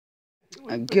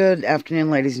Good afternoon,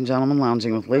 ladies and gentlemen.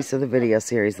 Lounging with Lisa, the video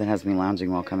series that has me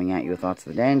lounging while coming at you with thoughts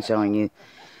of the day and showing you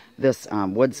this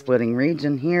wood-splitting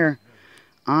region here.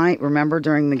 I remember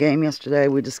during the game yesterday,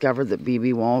 we discovered that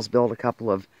BBWALLS built a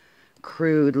couple of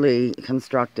crudely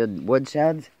constructed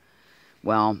woodsheds.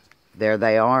 Well, there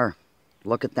they are.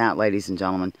 Look at that, ladies and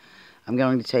gentlemen. I'm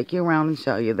going to take you around and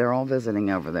show you. They're all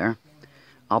visiting over there.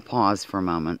 I'll pause for a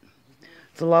moment.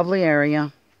 It's a lovely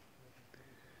area.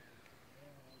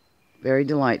 Very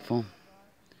delightful.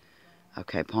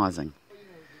 Okay, pausing.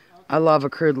 I love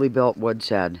a crudely built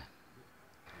woodshed.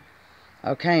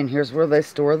 Okay, and here's where they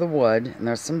store the wood. And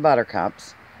there's some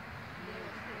buttercups.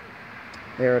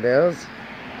 There it is.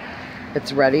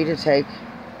 It's ready to take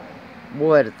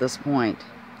wood at this point.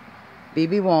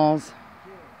 BBWALLS,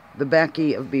 the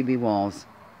Becky of BBWALLS,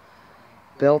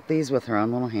 built these with her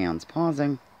own little hands.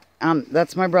 Pausing.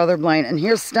 That's my brother Blaine. And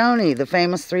here's Stoney, the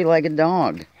famous three-legged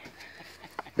dog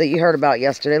that you heard about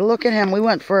yesterday. Look at him. We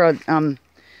went for a,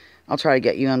 I'll try to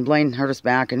get you in. Blaine hurt his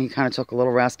back, and he kind of took a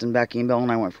little rest, and Becky and Bill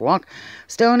and I went for a walk.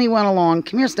 Stoney went along.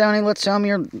 Come here, Stoney. Let's show him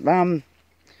your, well,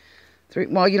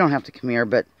 you don't have to come here,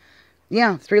 but,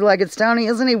 yeah, three-legged Stoney.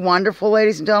 Isn't he wonderful,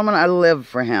 ladies and gentlemen? I live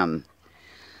for him.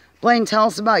 Blaine, tell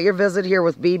us about your visit here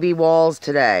with BBWALLS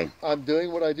today. I'm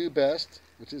doing what I do best,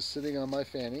 which is sitting on my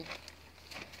fanny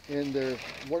in their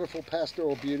wonderful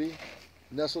pastoral beauty,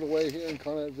 nestled away here in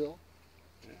Conneautville.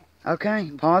 Okay,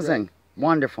 pausing. Great.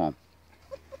 Wonderful.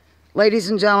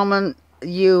 Ladies and gentlemen,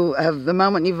 you have the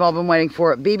moment you've all been waiting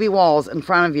for. BBWALLS in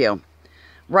front of you.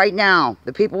 Right now,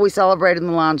 the people we celebrated in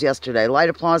the lounge yesterday. Light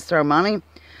applause, throw money.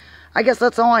 I guess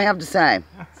that's all I have to say.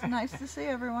 It's nice to see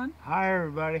everyone. Hi,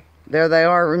 everybody. There they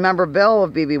are. Remember, Bill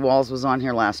of BBWALLS was on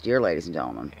here last year, ladies and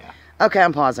gentlemen. Yeah. Okay,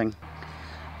 I'm pausing.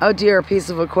 Oh dear, a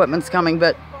piece of equipment's coming,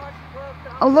 but...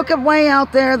 Oh, look at way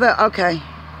out there. Okay.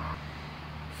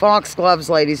 Foxgloves,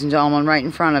 ladies and gentlemen, right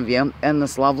in front of you in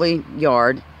this lovely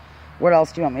yard. What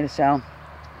else do you want me to show?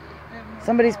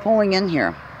 Somebody's pulling in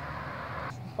here.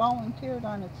 Volunteered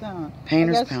on its own.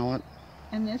 Painter's palette.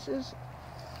 And this is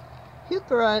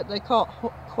heuchera, they call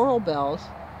it coral bells.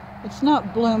 It's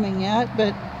not blooming yet,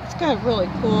 but it's got a really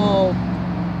cool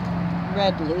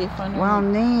red leaf under it. Wow,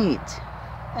 neat.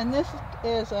 And this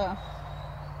is a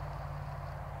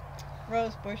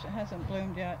rose bush that hasn't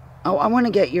bloomed yet. Oh, I want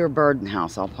to get your bird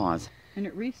house. I'll pause. And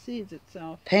it reseeds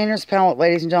itself. Painter's palette,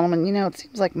 ladies and gentlemen. You know, it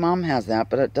seems like Mom has that,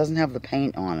 but it doesn't have the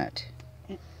paint on it.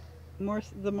 The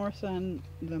more sun,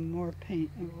 the more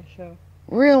paint it will show.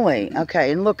 Really?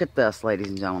 Okay, and look at this, ladies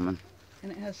and gentlemen.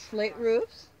 And it has slate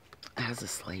roofs. It has a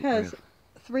slate roof. It has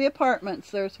 3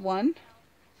 apartments. There's 1.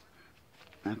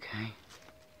 Okay.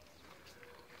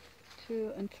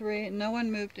 2 and 3. No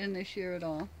one moved in this year at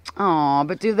all. Aw,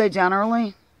 but do they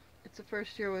generally? It's the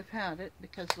first year we've had it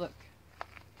because look,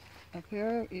 up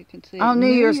here you can see. Oh,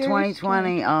 New Year's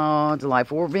 2020. Oh,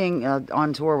 delightful. We're being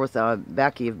on tour with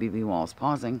Becky of BBWALLS.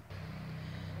 Pausing.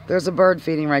 There's a bird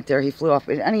feeding right there. He flew off.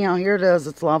 Anyhow, here it is.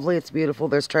 It's lovely. It's beautiful.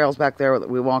 There's trails back there that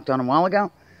we walked on a while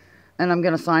ago. And I'm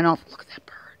going to sign off. Look at that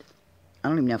bird. I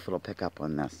don't even know if it'll pick up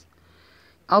on this.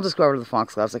 I'll just go over to the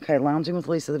Foxgloves. Okay, Lounging with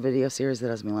Lisa, the video series that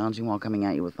has me lounging while coming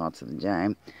at you with thoughts of the day.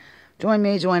 Join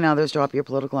me, join others, drop your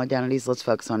political identities. Let's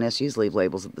focus on issues, leave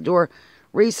labels at the door.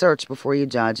 Research before you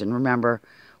judge. And remember,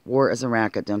 war is a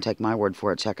racket. Don't take my word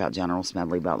for it. Check out General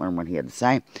Smedley Butler and what he had to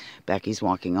say. Becky's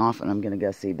walking off, and I'm going to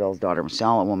go see Bill's daughter,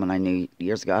 Michelle, a woman I knew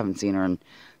years ago. I haven't seen her in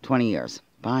 20 years.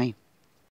 Bye.